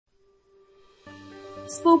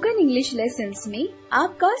Spoken English lessons में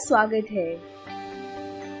आपका स्वागत है।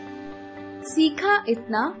 सीखा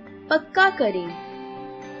इतना पक्का करें।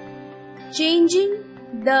 Changing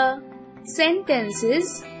the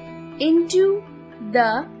sentences into the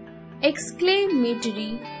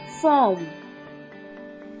exclamatory form.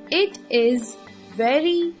 It is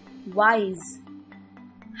very wise.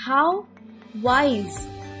 How wise?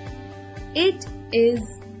 It is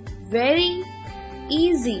very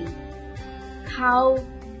easy. How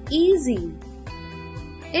easy?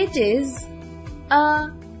 It is a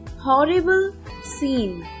horrible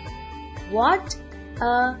scene. What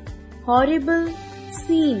a horrible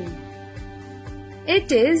scene.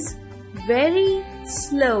 It is very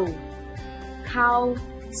slow. How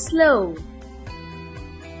slow?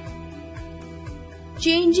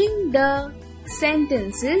 Changing the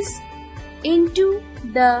sentences into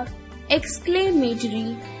the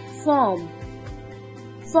exclamatory form.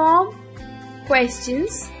 Form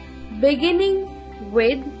questions beginning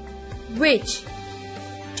with which,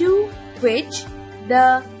 to which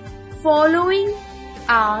the following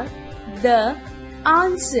are the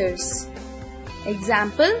answers.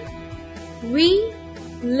 Example: we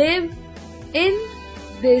live in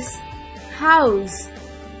this house.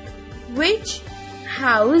 Which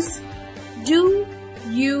house do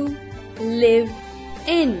you live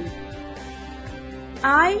in?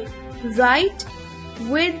 I write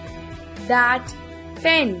with that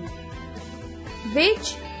pen. Which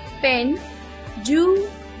pen do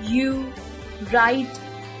you write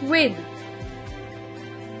with?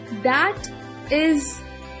 That is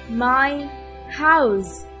my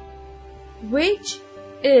house. Which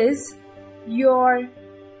is your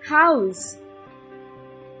house?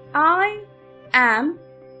 I am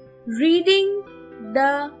reading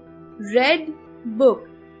the red book.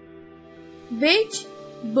 Which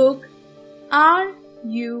book are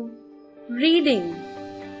you reading?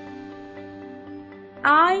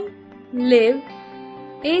 I live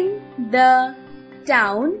in the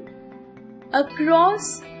town across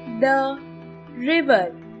the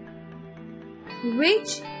river.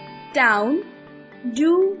 Which town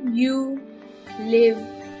do you live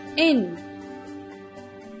in?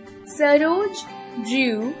 Saroj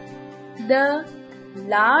drew the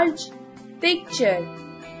large picture.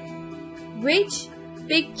 Which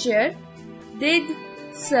picture did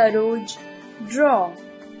Saroj draw?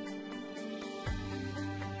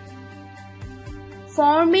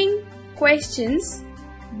 Forming questions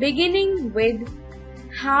beginning with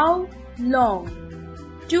how long,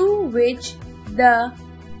 to which the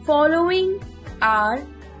following are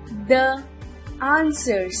the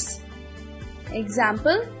answers.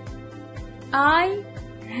 Example: I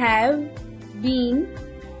have been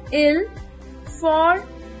ill for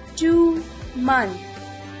 2 months.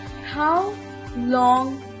 How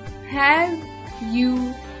long have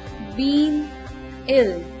you been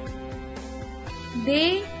ill?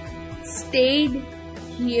 They stayed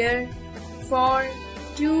here for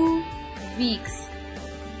 2 weeks.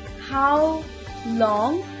 How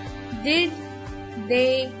long did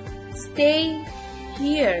they stay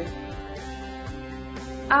here?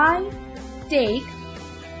 I take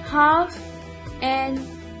half an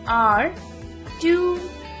hour to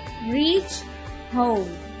reach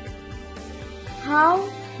home. How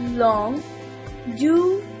long do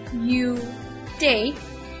you take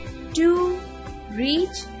to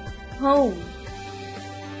reach home?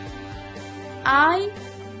 I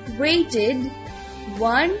waited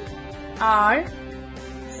 1 hour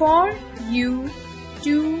for you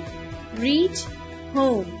to reach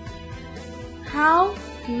home. How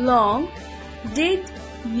long did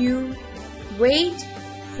you wait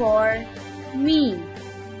for me?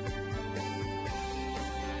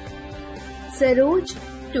 Saroj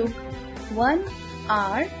took 1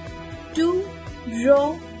 hour to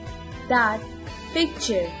draw that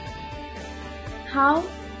picture. How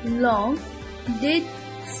long did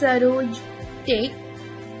Saroj take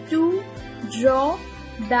to draw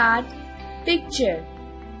that picture?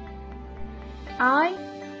 I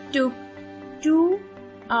took 2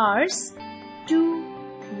 hours to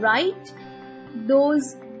write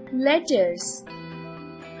those letters.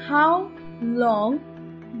 How long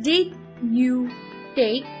did you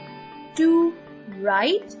take to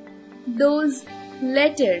write those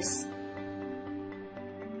letters?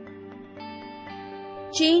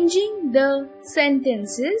 Changing the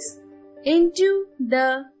sentences into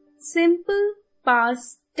the simple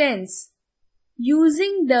past tense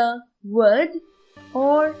using the word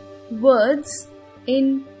or words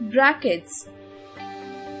in brackets.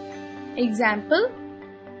 Example: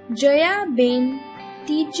 Jaya Ben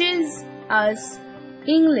teaches us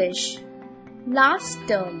English last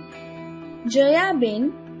term.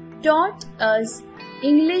 Jayabin taught us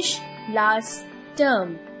English last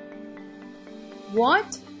term.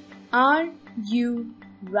 What are you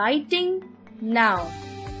writing now?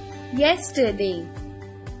 Yesterday.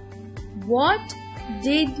 What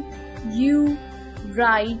did you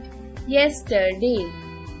write yesterday?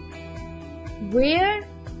 Where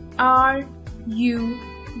are you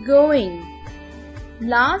going?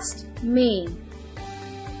 Last May.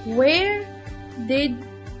 Where did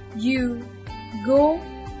you go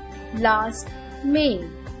last May?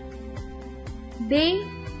 They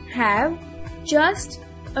have just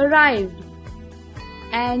arrived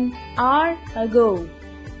an hour ago.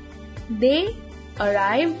 They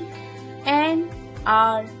arrived an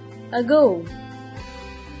hour ago.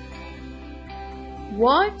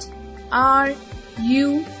 What are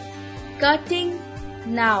you cutting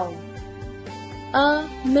now? A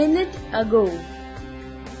minute ago.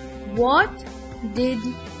 What did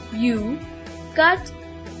you cut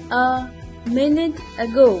a minute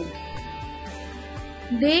ago?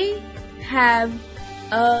 They have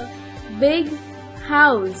a big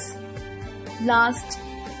house last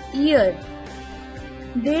year.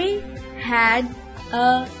 They had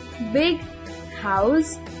a big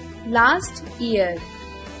house last year.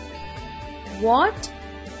 What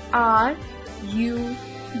are you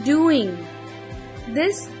doing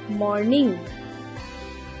this morning?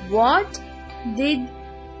 What did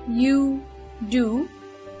you do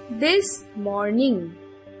this morning?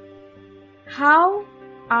 How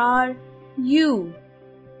are you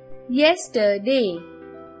yesterday?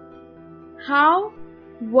 How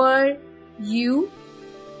were you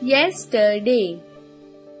yesterday?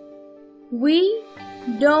 We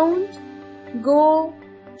don't go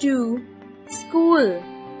to school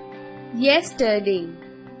yesterday.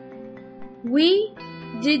 We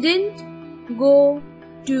didn't go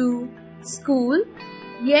to school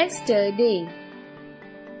yesterday.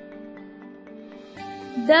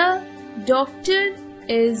 The doctor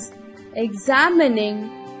is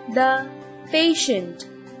examining the patient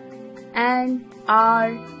an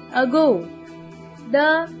hour ago.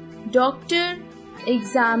 The doctor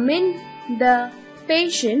examined the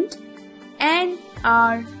patient an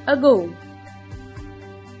hour ago.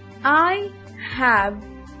 I have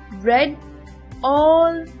read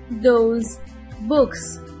all those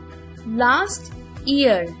books last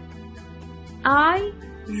year. I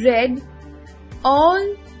read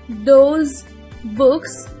all those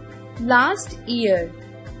books last year.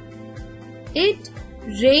 It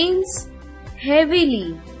rains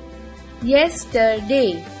heavily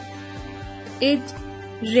yesterday. It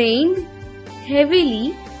rained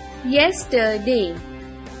heavily yesterday.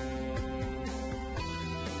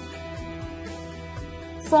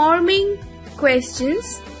 Forming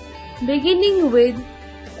questions beginning with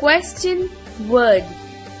question word.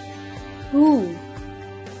 Who,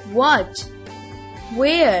 what,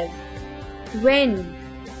 where, when,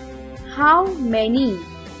 how many,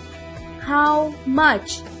 how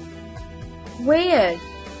much, where,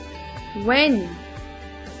 when,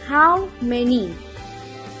 how many,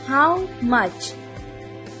 how much,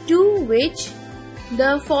 to which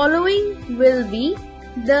the following will be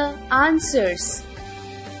the answers.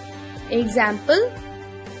 Example: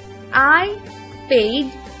 I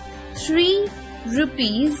paid 3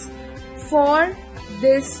 rupees for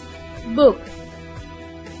this book.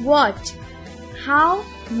 What? How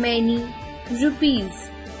many rupees?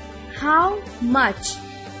 How much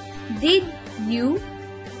did you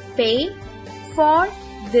pay for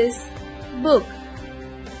this book?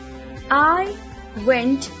 I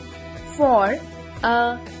went for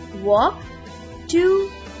a walk to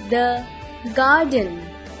the garden.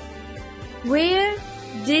 Where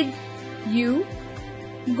did you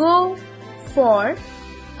go for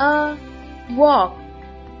a walk?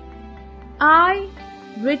 I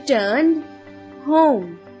returned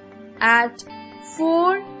home at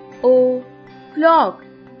 4 o'clock.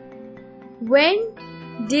 When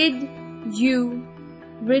did you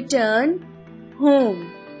return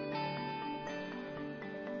home?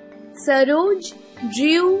 Saroj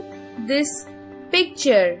drew this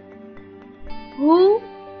picture. Who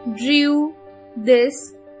drew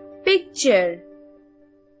this picture?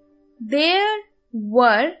 There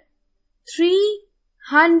were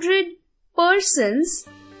 300 persons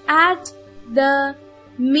at the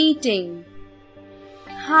meeting.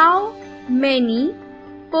 How many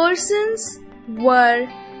persons were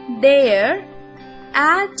there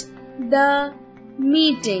at the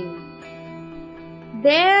meeting?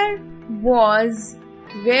 There was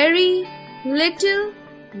very little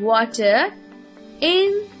water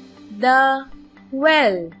in the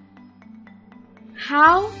well.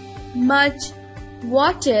 How much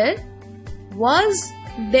water was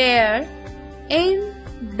there in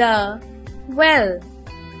the well?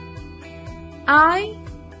 I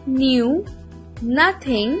knew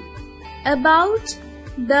nothing about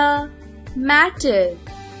the matter.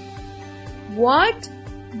 What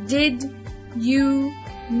did you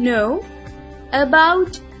know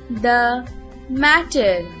about the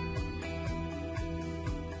matter?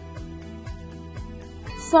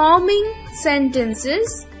 Forming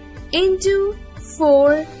sentences into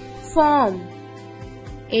four form.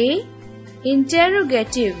 A.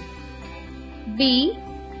 Interrogative. B.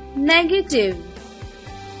 Negative.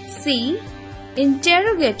 C.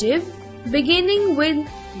 Interrogative beginning with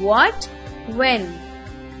what, when.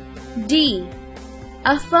 D.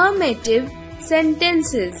 Affirmative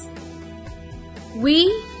sentences.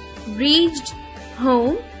 We reached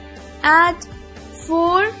home at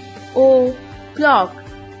 4 o'clock,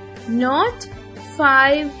 not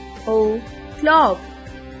 5 o'clock.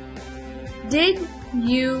 Did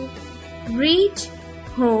you reach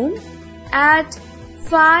home at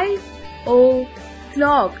 5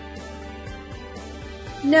 o'clock?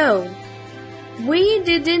 No, we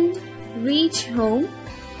didn't reach home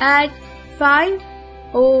at 5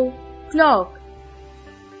 o'clock.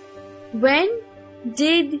 When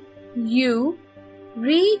did you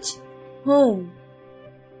reach home?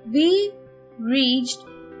 We reached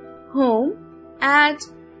home at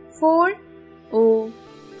 4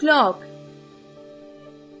 o'clock.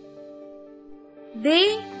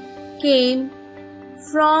 They came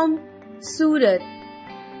from Surat,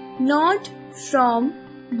 not from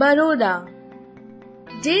Baroda.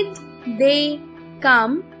 Did they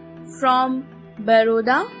come from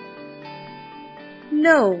Baroda?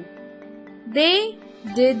 No, they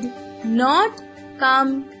did not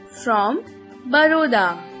come from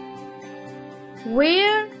Baroda.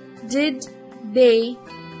 Where did they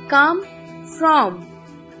come from?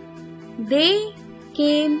 They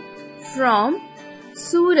came from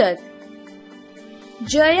Surat.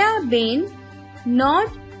 Jaya Ben, not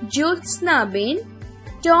Jyotsna Ben,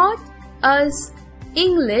 taught us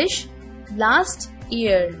English last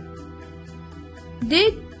year.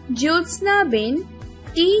 Did Jyotsna Ben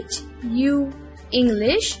teach you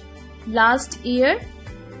English last year?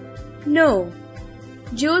 No,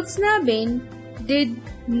 Jyotsna Ben did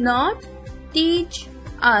not teach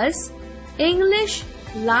us English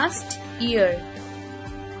last year.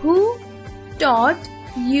 Who taught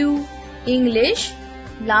you English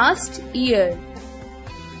last year?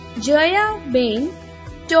 Jaya Ben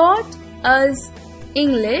taught us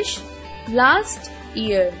English last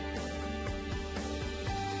year.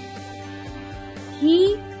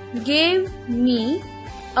 He gave me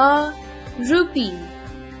a rupee,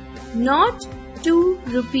 not 2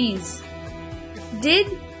 rupees. Did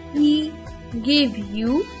he give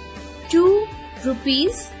you 2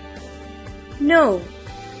 rupees? No,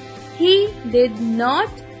 he did not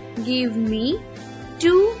give me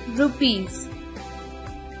 2 rupees.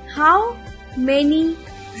 How many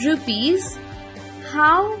rupees,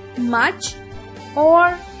 how much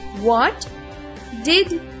or what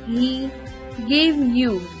did he give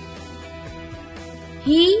you?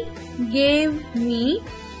 He gave me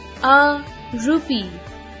a rupee.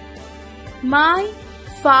 My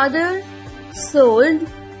father sold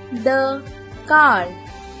the car,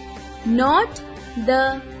 not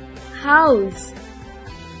the house.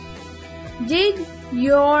 Did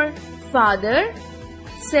your father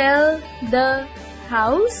sell the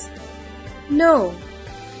house? No,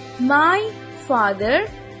 my father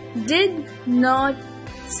did not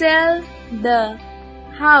sell the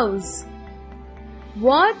house.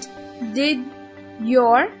 What did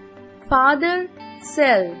your father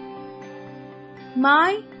sell?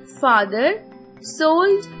 My father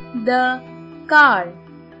sold the car.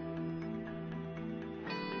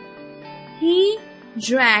 He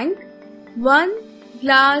drank 1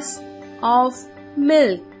 glass of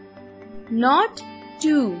milk, not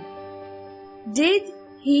 2. Did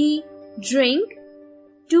he drink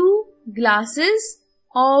 2 glasses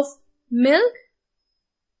of milk?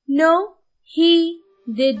 No, he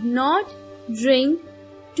did not drink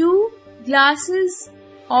 2 glasses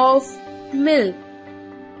of milk.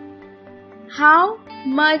 How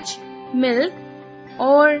much milk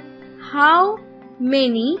or how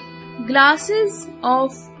many glasses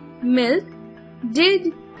of milk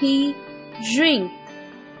did he drink?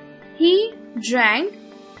 He drank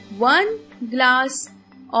 1 glass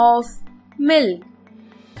of milk.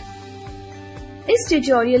 इस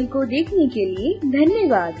tutorial को देखने के लिए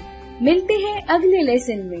धन्यवाद। मिलते हैं अगले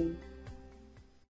lesson में।